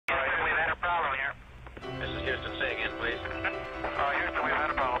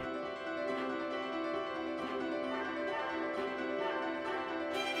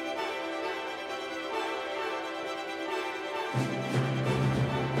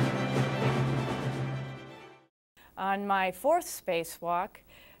On my fourth spacewalk,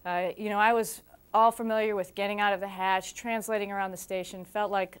 I was all familiar with getting out of the hatch, translating around the station, felt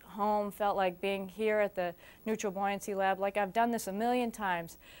like home, felt like being here at the Neutral Buoyancy Lab, like I've done this a million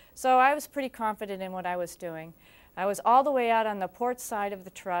times. So I was pretty confident in what I was doing. I was all the way out on the port side of the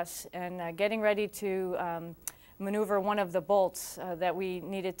truss and getting ready to maneuver one of the bolts that we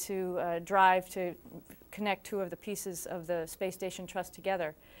needed to drive to connect two of the pieces of the space station truss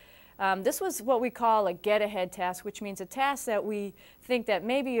together. This was what we call a get-ahead task, which means a task that we think that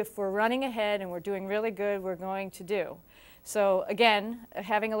maybe if we're running ahead and we're doing really good, we're going to do. So again,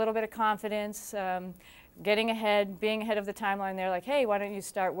 having a little bit of confidence, getting ahead, being ahead of the timeline, they're like, hey, why don't you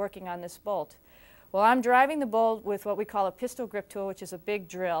start working on this bolt? Well, I'm driving the bolt with what we call a pistol grip tool, which is a big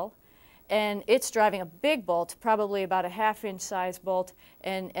drill. And it's driving a big bolt, probably about a ½ inch size bolt.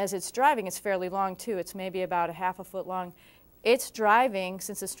 And as it's driving, it's fairly long too. It's maybe about a ½ foot long. It's driving,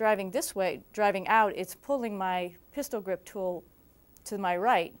 since it's driving this way, driving out, it's pulling my pistol grip tool to my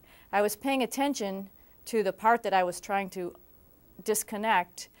right. I was paying attention to the part that I was trying to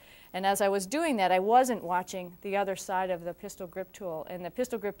disconnect. And as I was doing that, I wasn't watching the other side of the pistol grip tool. And the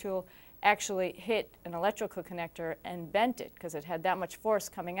pistol grip tool actually hit an electrical connector and bent it because it had that much force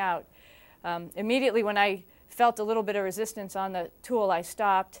coming out. Immediately when I felt a little bit of resistance on the tool, I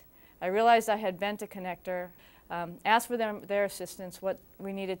stopped. I realized I had bent a connector. Asked for their assistance, what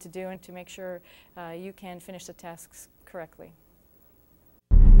we needed to do, and to make sure you can finish the tasks correctly.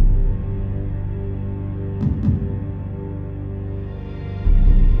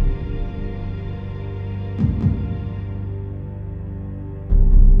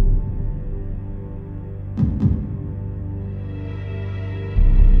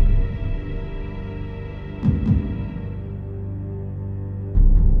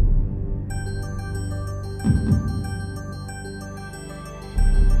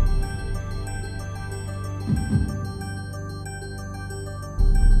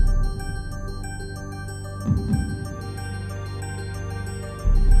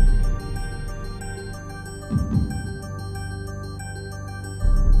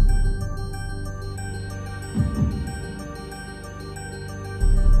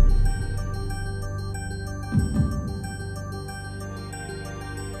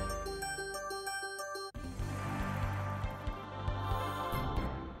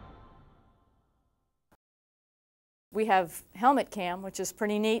 We have helmet cam, which is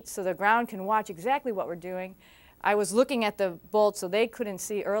pretty neat, so the ground can watch exactly what we're doing. I was looking at the bolt so they couldn't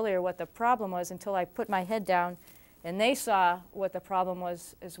see earlier what the problem was until I put my head down, and they saw what the problem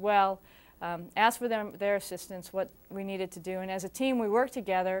was as well. Asked for their assistance, what we needed to do, and as a team we worked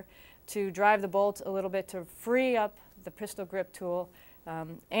together to drive the bolt a little bit to free up the pistol grip tool,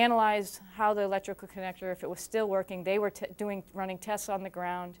 analyzed how the electrical connector, if it was still working. They were running tests on the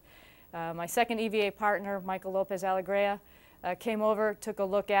ground. My second EVA partner, Michael Lopez-Alegrea, came over, took a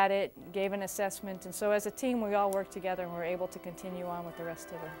look at it, gave an assessment, and so as a team we all worked together and were able to continue on with the rest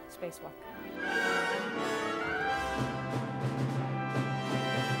of the spacewalk.